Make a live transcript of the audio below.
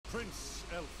Prince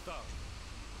Elthar.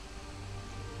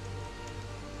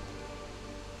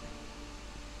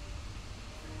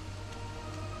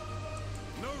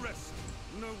 No rest,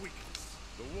 no weakness.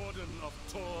 The Warden of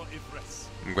Tor Ivres.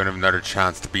 I'm gonna have another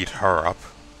chance to beat her up.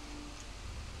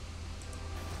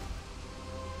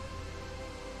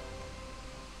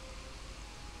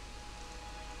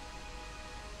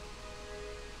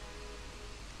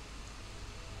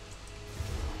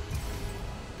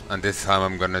 And this time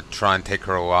I'm gonna try and take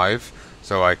her alive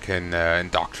so I can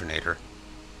indoctrinate her.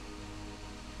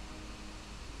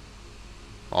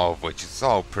 All of which is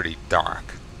all pretty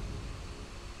dark.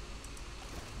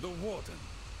 The Warden.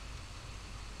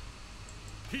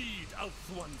 Heed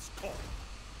Althwan's call.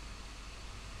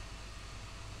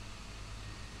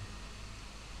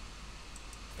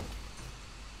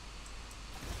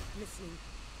 Listening.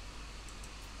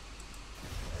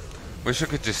 Wish I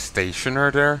could just station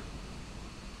her there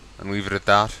and leave it at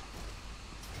that.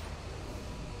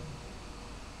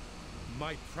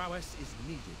 My prowess is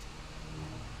needed.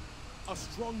 A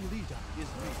strong leader is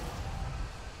needed.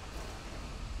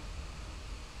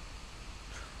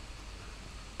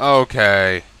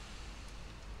 Okay.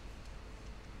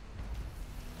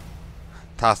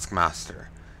 Taskmaster.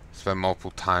 Spent multiple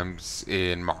times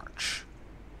in March.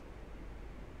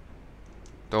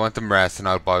 Don't let them rest and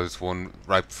I'll buy this one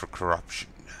ripe for corruption.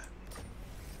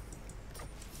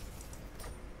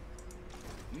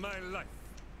 My life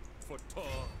for Tor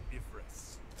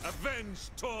Ivres. Avenge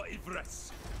Tor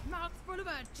Ivres. Mouth full of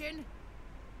urchin.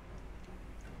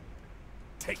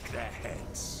 Take their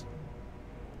heads.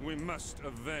 We must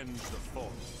avenge the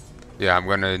fall. Yeah, I'm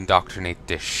gonna indoctrinate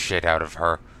this shit out of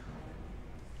her.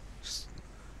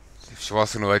 If she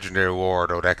wasn't a legendary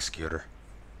ward, I would execute her.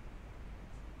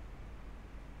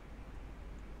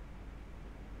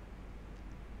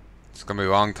 It's gonna be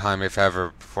a long time, if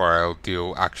ever, before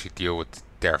I'll actually deal with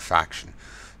their faction.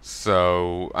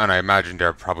 So, and I imagine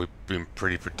they're probably being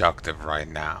pretty productive right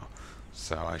now.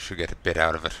 So I should get a bit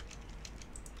out of it.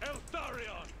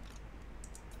 Eltharion!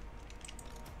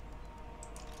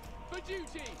 For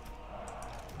duty!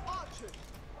 Archers!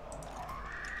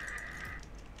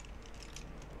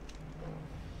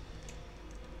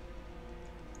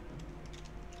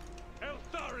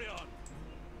 Eltharion!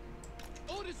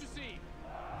 Orders received!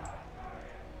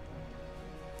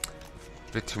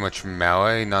 Bit too much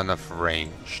melee, not enough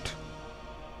ranged.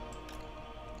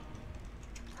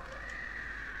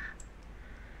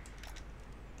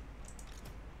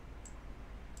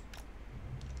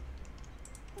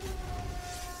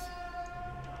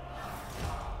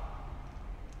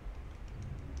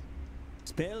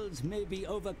 Spells may be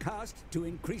overcast to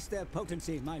increase their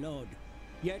potency, my lord.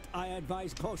 Yet I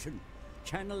advise caution.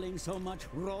 Channeling so much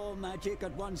raw magic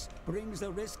at once brings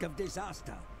the risk of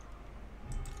disaster.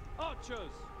 Archers!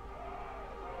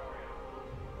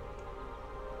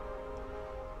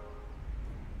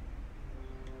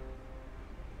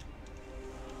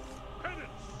 Penance!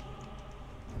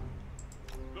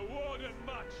 The Warden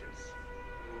marches.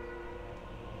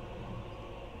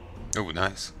 Oh,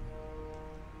 nice.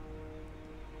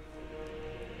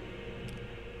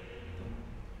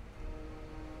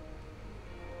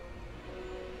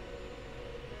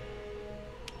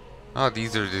 Oh,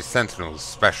 these are the Sentinels,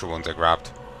 special ones I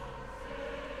grabbed.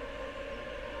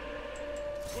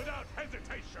 Without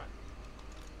hesitation.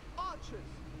 Archers!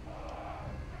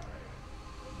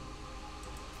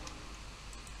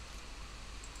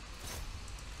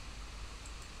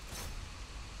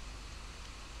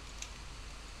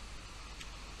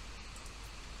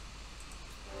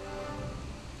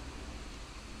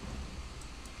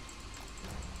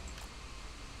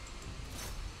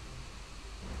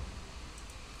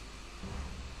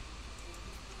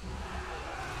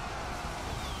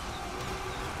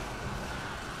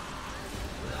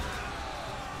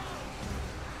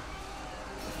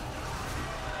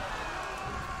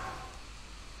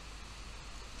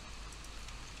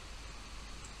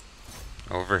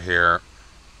 Over here.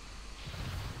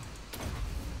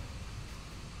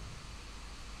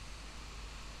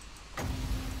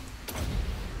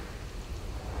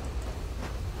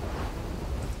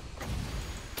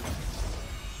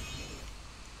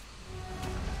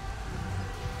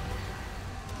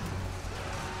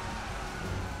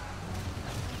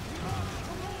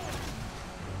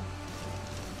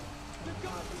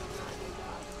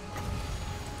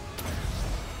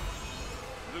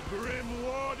 The Grim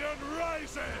Warden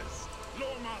rises!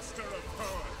 Lawmaster of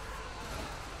power!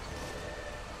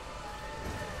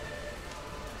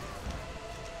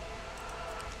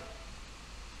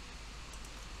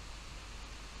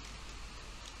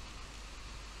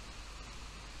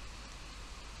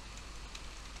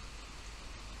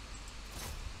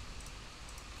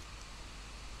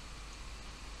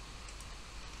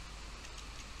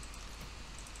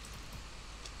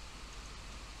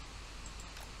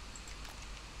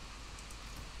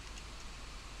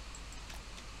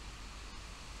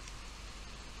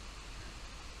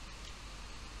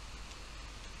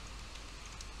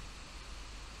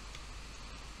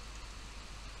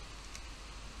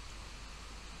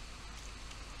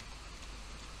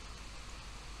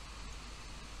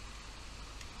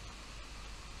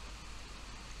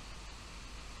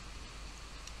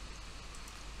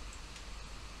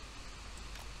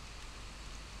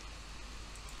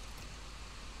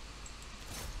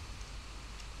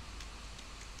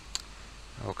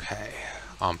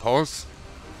 On pause.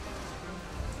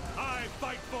 I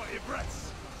fight for Ibris.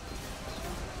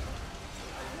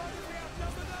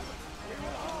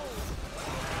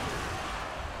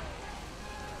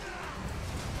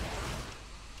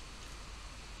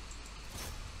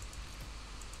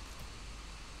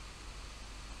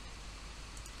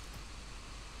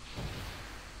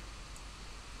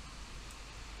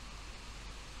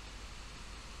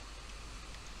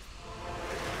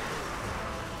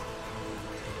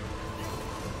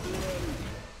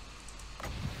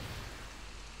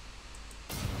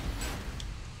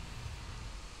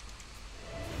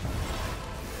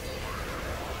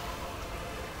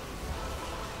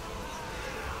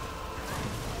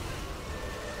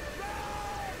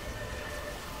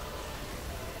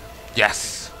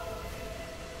 Yes.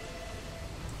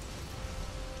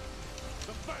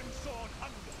 The Fangsword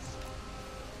hungers.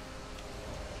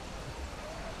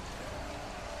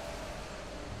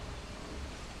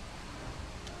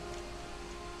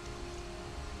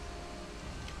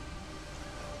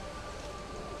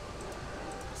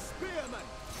 Spearmen!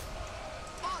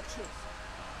 Archers!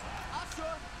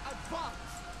 Usher, advance!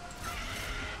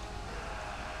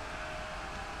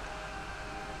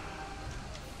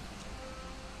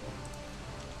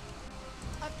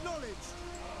 Acknowledged!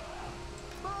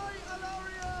 By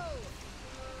Alario!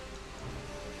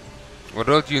 With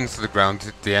all units to the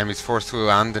ground, the enemy's forced to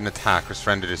land an attack or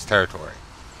surrender this territory.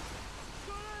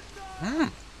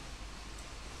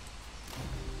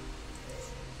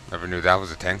 Never knew that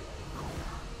was a thing.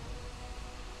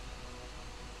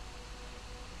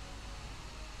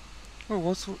 Oh,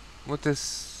 what's what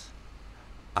this?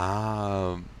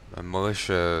 Ah, a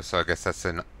militia. So I guess that's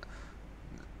an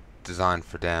design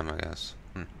for them, I guess.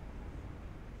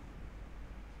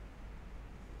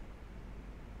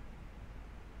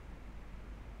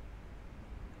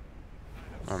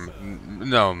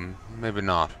 No, maybe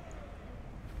not.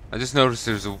 I just noticed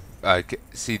there's a. I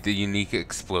see the unique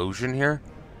explosion here.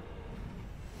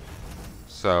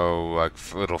 So, like,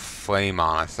 little flame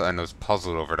on it, and I was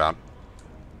puzzled over that.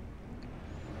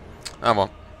 Oh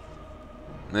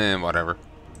well. Whatever.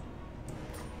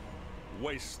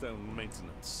 Waystone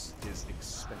maintenance is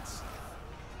expensive.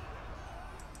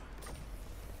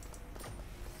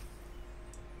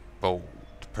 Bold.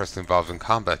 Person involved in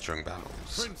combat during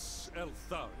battles. Prince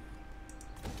Elthari.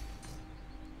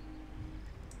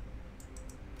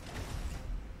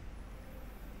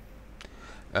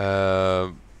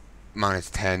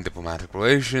 -10 diplomatic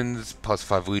relations,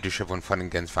 +5 leadership when fighting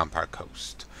against Vampire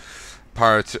Coast.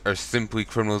 Pirates are simply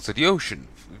criminals of the ocean,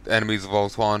 enemies of all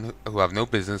Swan who have no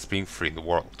business being free in the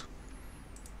world.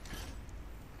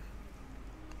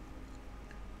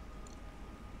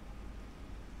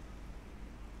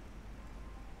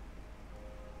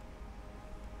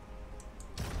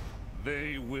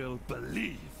 They will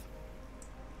believe.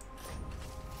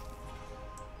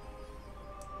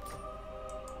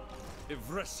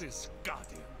 Ivres's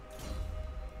guardian.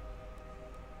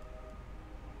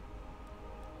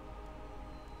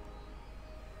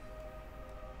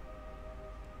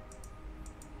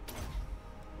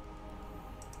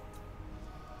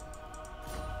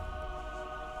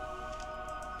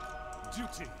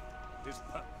 Duty is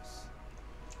purpose.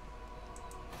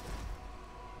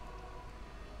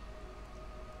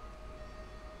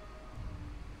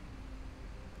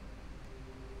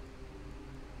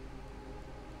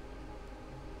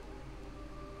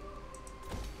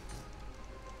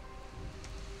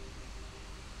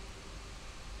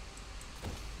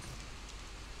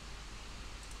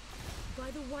 By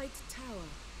the White Tower.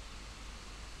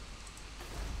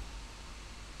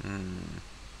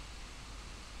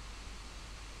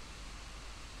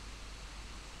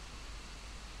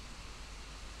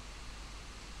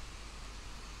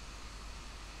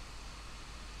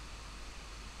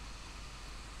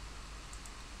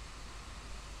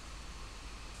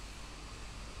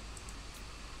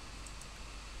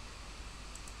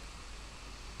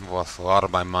 Lost a lot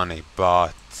of my money,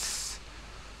 but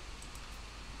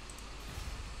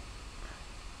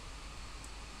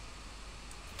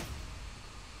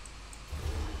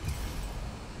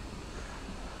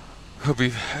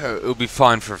it'll be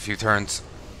fine for a few turns.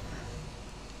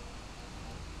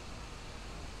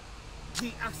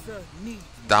 The Usher needs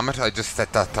Damn it, I just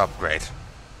set that to upgrade.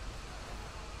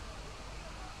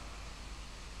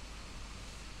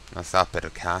 That's that bit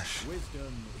of cash.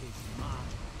 wisdom is mine.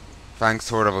 Fang's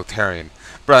Sword of Altarian.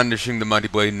 Brandishing the mighty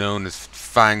blade known as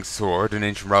Fang's Sword, an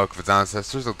ancient relic of its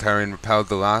ancestors, Altarian repelled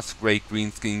the last great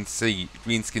greenskin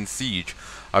siege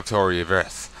of Tori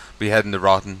Everest, beheading the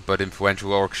rotten but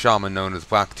influential orc shaman known as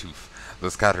Blacktooth,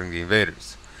 thus scattering the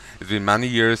invaders. It's been many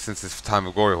years since his time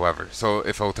of glory, however, so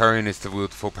if Altarian is to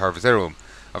wield the full power of his heirloom,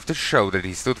 of this show that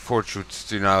he still fortunes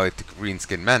to annihilate the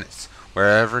green-skinned menace,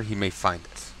 wherever he may find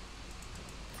it.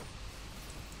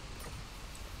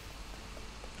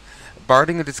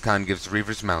 Barding of this kind gives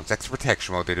Reaver's mounts extra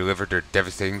protection while they deliver their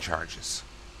devastating charges.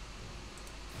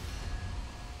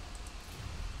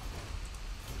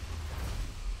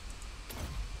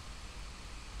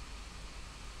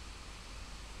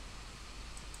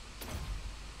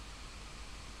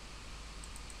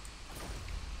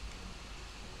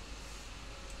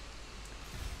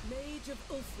 Mage of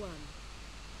Ulfwan.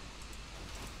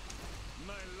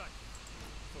 My life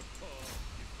for Tor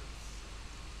Ifrit.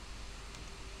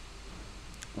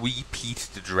 We Pete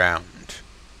the Drowned.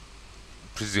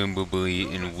 Presumably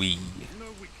in we. No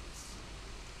weakness.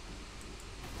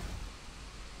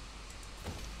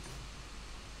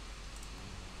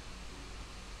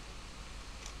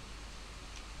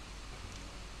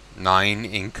 Nine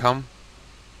income.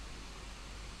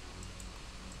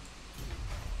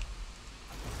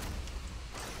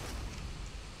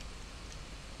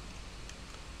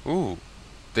 Ooh,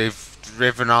 they've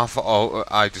driven off all.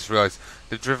 I just realized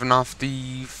they've driven off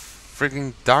the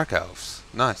frigging Dark Elves.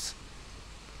 Nice.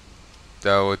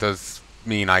 Though it does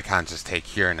mean I can't just take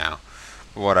here now.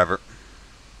 But whatever.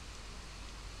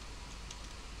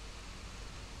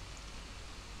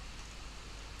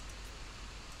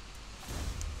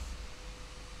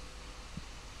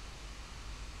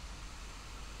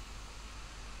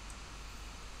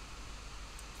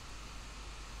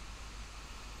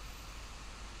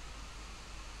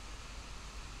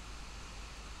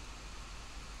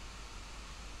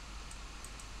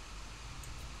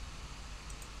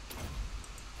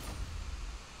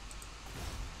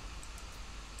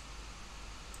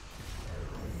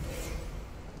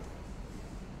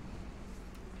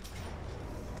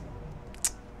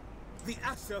 The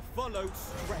Asher followed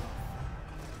strength.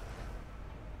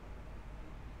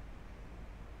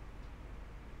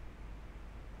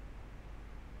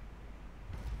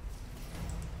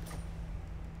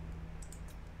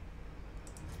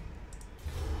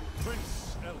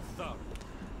 Prince Elthar.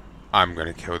 I'm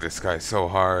gonna kill this guy so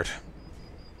hard.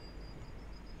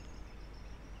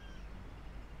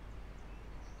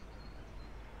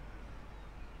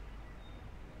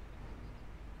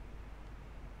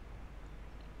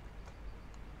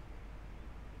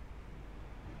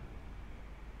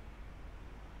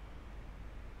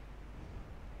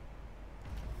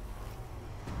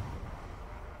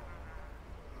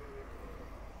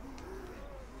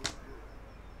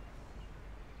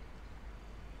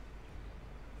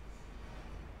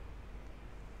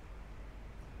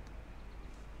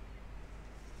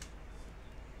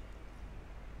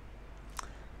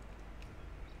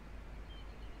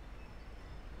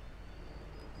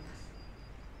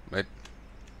 Wait.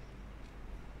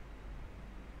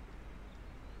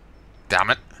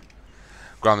 Damn it.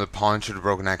 Grom the Paunch of the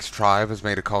Broken Axe tribe has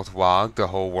made a call to Wog. The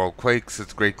whole world quakes as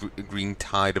the great green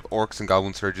tide of orcs and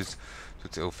goblins surges to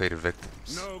its ill-fated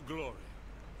victims. No glory.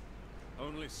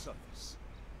 Only service.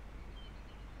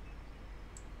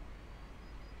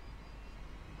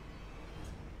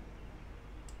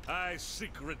 I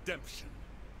seek redemption.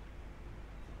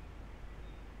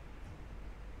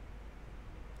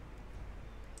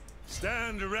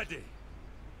 Stand ready.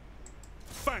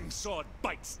 Fang sword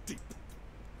bites deep.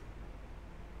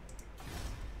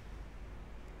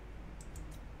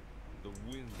 The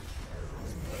wind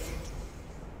is present.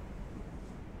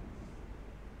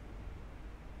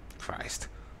 Christ.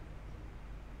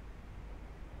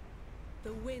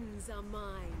 The winds are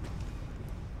mine.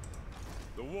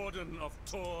 The Warden of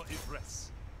Tor Ifrit.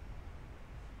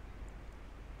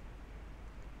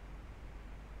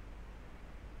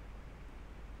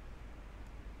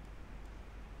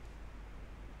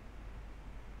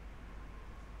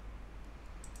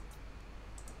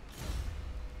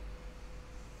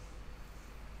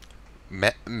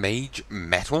 Mage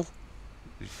Metal?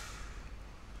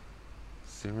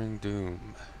 Searing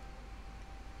Doom.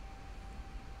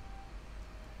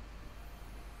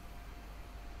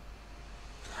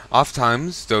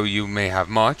 Oftentimes, though you may have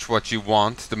much, what you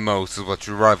want the most is what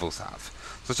your rivals have.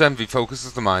 Such envy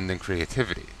focuses the mind and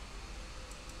creativity.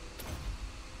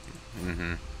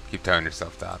 Keep telling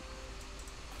yourself that.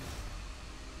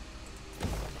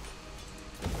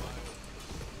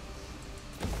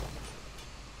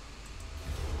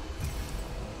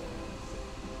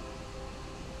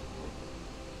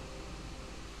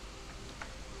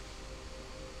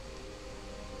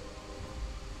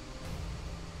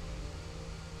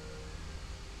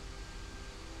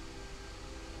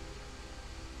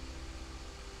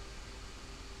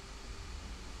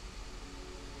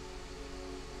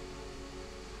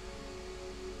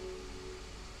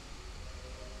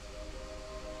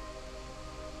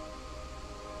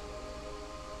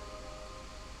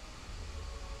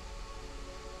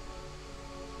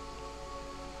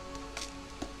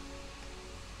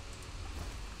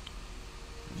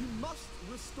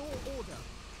 restore order.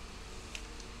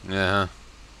 Yeah.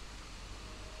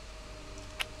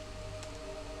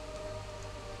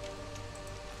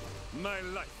 My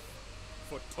life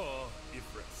for Tor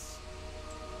Ivris.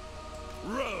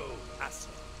 Row, Asa.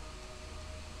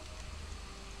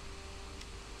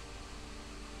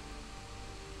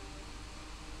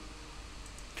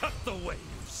 Cut the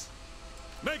waves.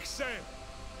 Make sail.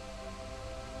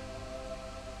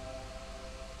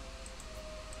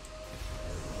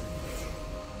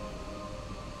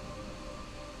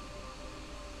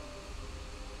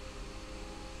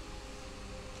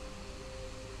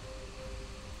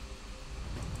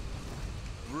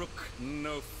 Brook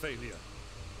no failure.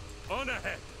 On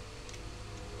ahead.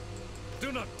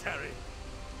 Do not tarry.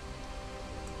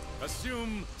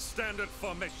 Assume standard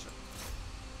formation.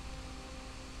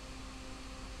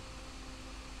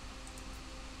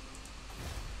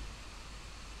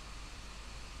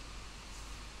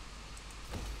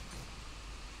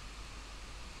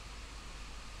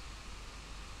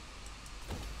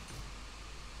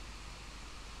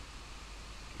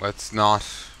 Let's not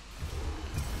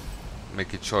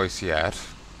make a choice yet.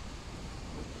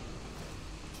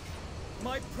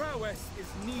 My prowess is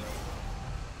needed.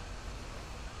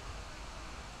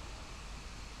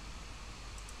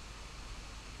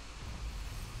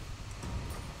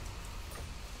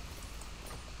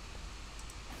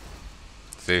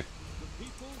 See? The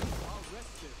people are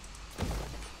rested.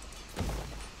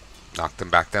 Knocked them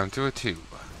back down to a 2.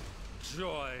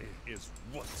 Joy is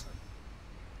water.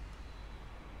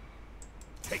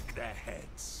 Take their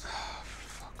heads.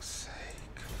 For fuck's sake.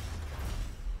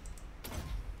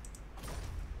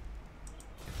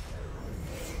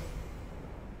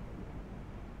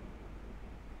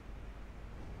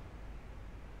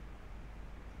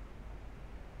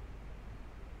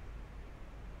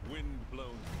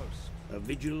 Wind-blown coast. A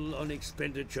vigil on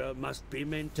expenditure must be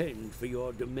maintained for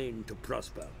your domain to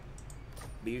prosper.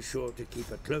 Be sure to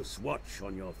keep a close watch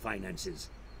on your finances,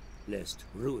 lest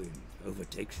ruin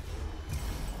overtakes you.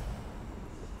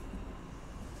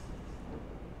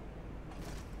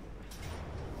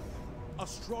 A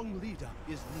strong leader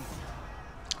is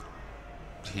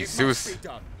needed. He's It must suicide. be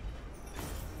done.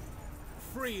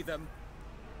 Free them.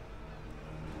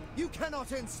 You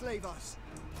cannot enslave us.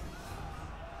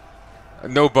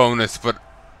 No bonus, but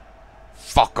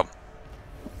fuck him.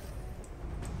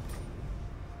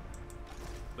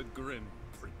 The Grim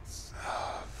Prince.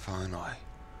 Finally.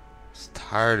 Just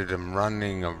tired of them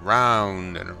running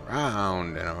around and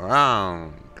around and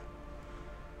around.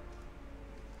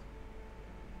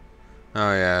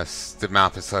 Oh yes, the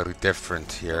map is slightly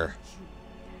different here.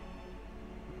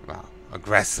 Well,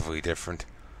 aggressively different.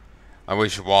 I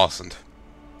wish it wasn't.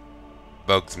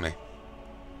 Bugs me.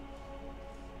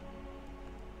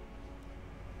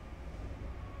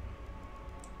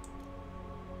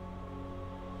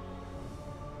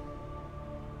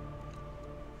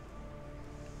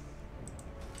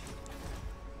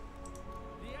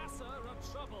 The Asa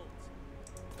are troubled.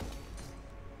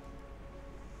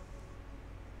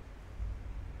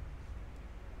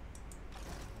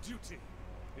 Duty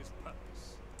is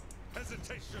purpose.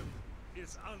 Hesitation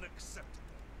is unacceptable.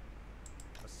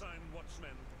 Assign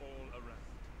watchmen all around.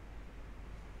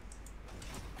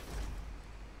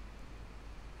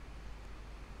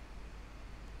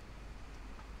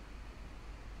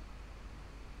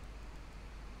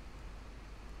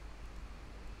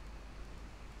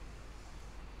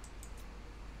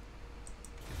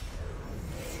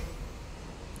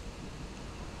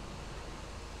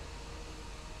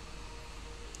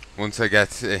 Once I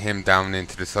get him down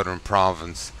into the southern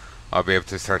province, I'll be able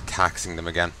to start taxing them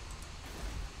again.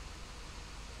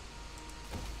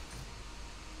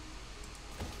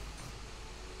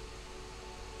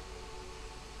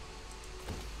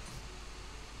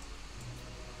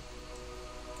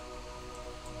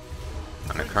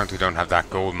 And I currently don't have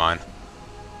that gold mine.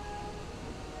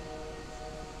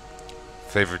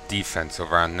 Favorite defense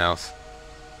over anything else.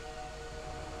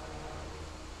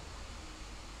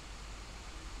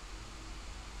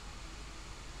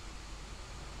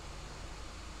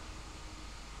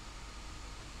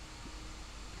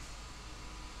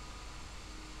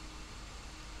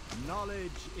 Knowledge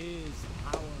is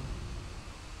power.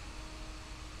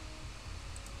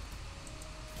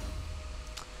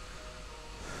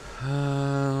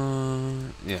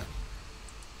 Yeah.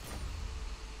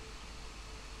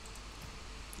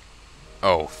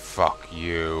 Oh, fuck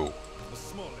you. The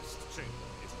smallest chamber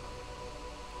is mine.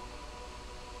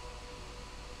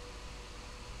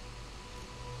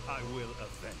 I will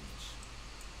avenge.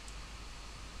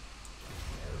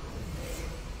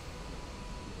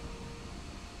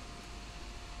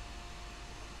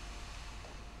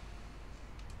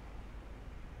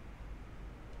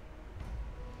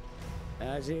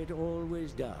 As it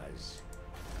always does,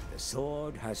 the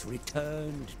sword has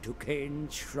returned to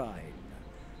Kain's shrine.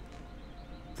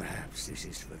 Perhaps this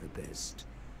is for the best.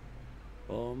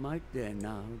 Or might there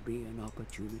now be an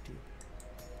opportunity?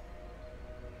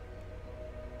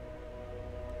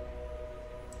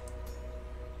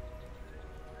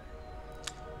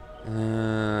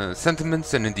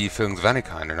 Sentiments and indeed feelings of any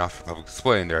kind are not for public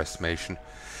display in their estimation.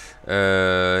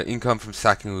 Income from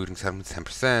sacking, looting, settlements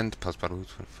 10%, post-battle loot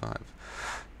 25.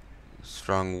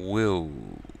 Strong-willed.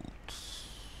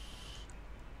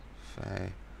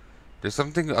 There's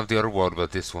something of the other world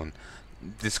about this one.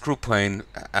 This cruel plane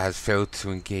has failed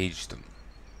to engage them.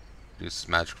 This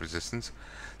magic resistance.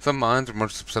 Some minds are more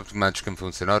susceptible to magic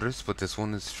influence than others, but this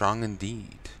one is strong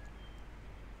indeed.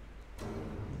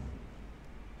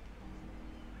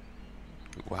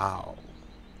 Wow.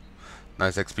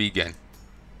 Nice XP gain.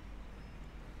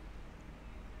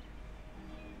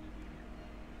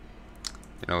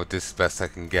 You know what, this is the best I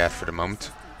can get for the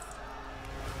moment.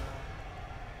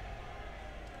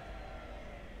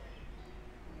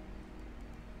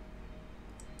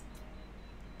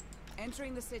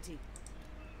 Entering the city.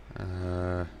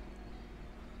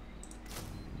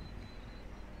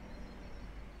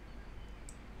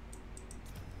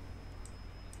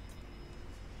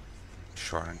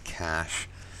 Short on cash.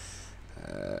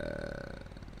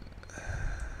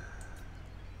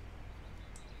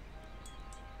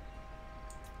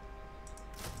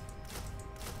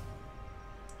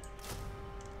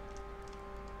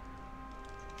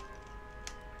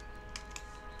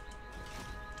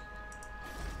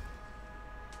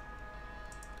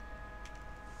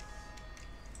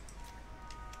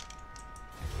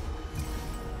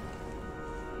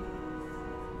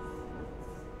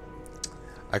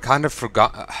 I kind of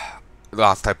forgot.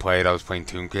 Last I played, I was playing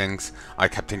Tomb Kings. I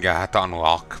kept thinking I had to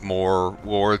unlock more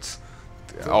wards.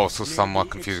 Also, somewhat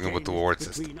confusing with the ward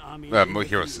system,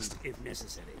 hero system. If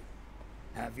necessary,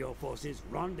 have your forces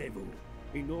rendezvous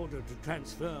in order to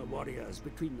transfer warriors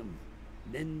between them.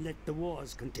 Then let the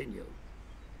wars continue.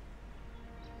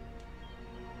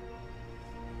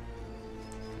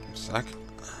 Sec.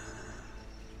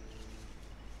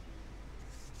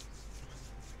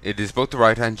 It is both the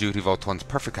right-hand duty of all one's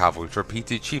perfect cavalry to repeat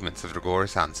the achievements of their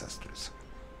glorious ancestors.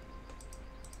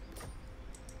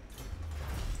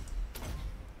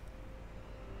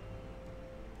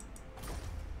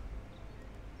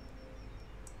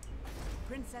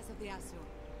 Princess of the Asur.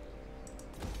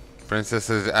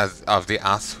 Princesses of the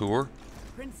Asur?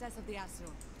 Princess of the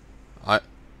Asur.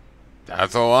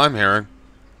 That's all I'm hearing.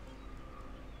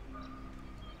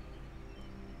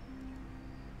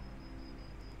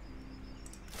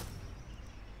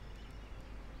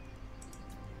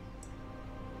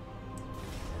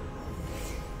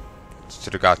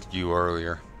 Should have got you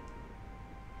earlier.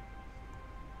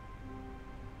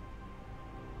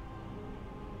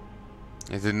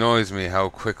 It annoys me how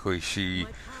quickly she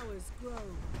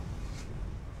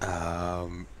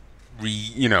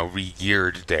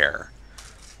re-geared there.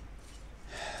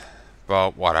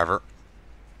 But whatever.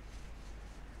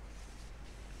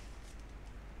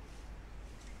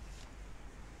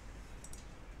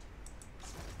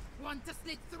 Want to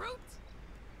slit throat?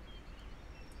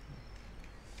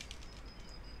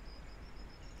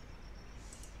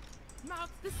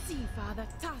 The Sea Father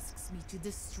tasks me to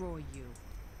destroy you.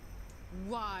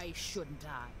 Why shouldn't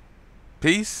I?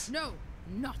 Peace? No,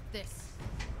 not this.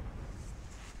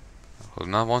 I will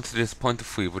not want to disappoint the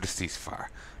fleet with a ceasefire.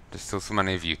 There's still so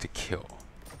many of you to kill.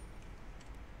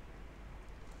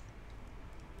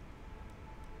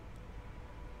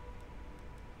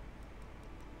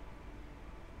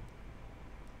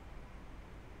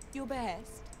 Your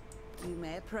best. You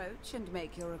may approach and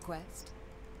make your request.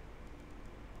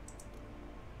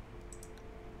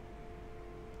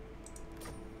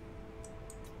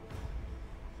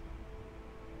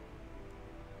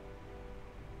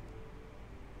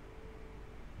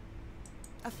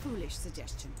 A foolish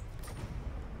suggestion.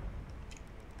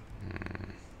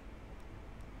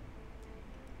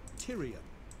 Tyrion,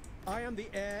 I am the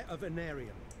heir of Anarion,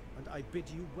 and I bid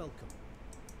you welcome.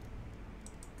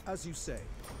 As you say.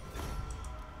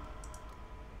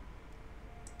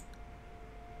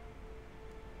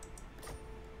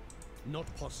 Not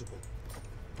possible.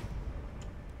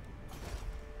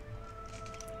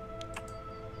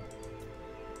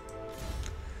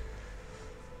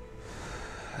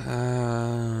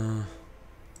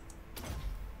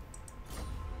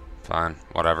 Fine,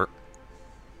 whatever.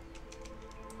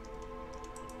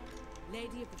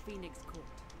 Lady of the Phoenix Court.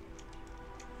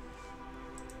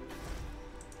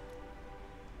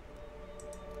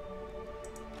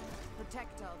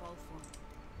 Protector of Ulthuan.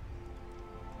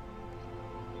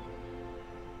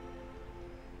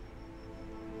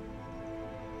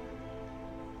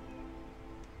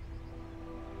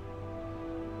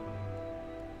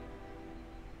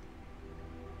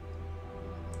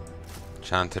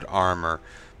 Enchanted armor.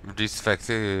 Reduce effect.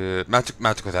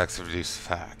 Magical attacks reduce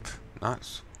effect.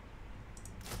 Nice.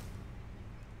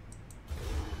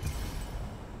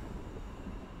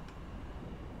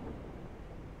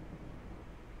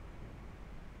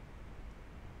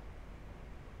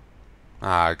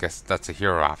 I guess that's a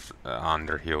hero after, on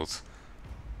their heels.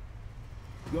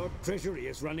 Your treasury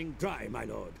is running dry, my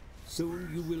lord. Soon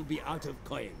you will be out of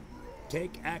coin.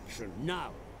 Take action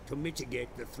now to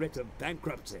mitigate the threat of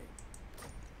bankruptcy.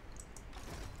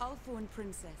 Ulfuan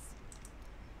Princess.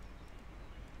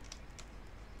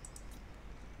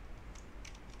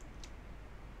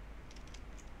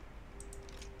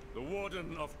 The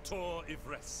Warden of Tor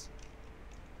Ivres.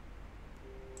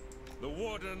 The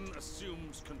Warden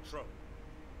assumes control.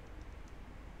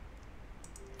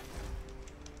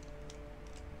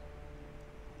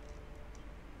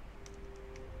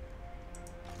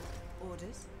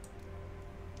 Orders?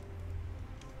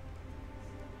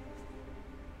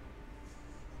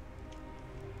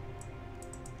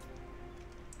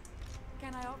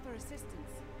 Can I offer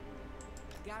assistance?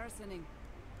 Garrisoning.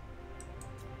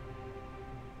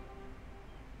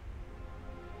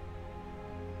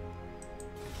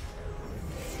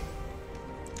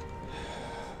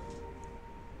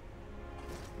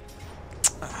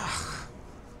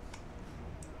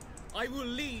 I will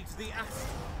lead the ass.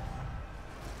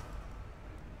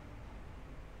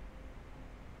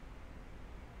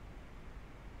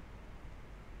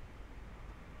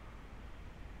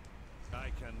 I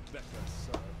can better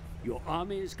serve. Your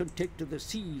armies can take to the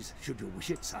seas should you wish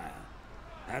it, sire.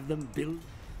 Have them build.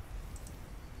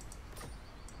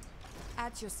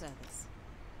 At your service.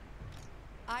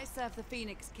 I serve the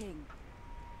Phoenix King.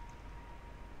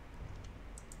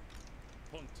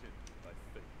 Haunted by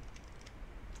fate.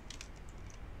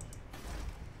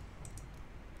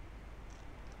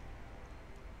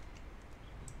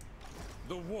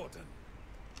 The Warden.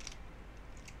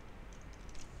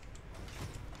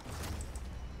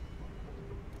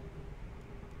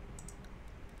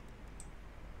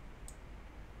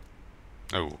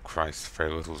 Oh Christ,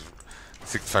 very little.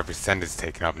 65% is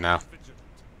taken up now. Vigilant.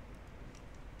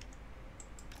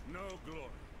 No glory.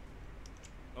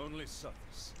 Only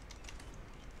service.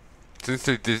 Since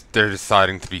they're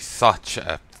deciding to be such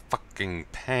a fucking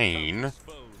pain.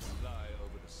 Foes lie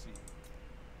over the sea.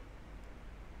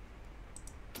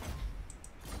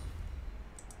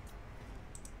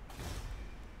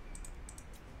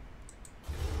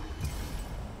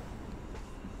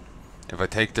 If I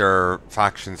take their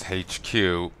faction's HQ,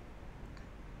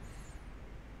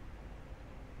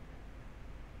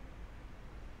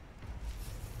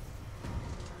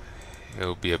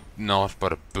 it'll be naught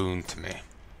but a boon to me.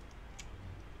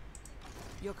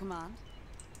 Your command?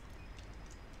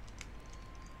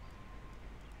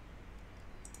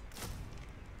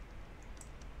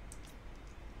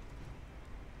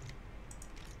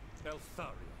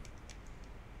 Eltharion.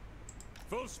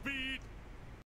 Full speed,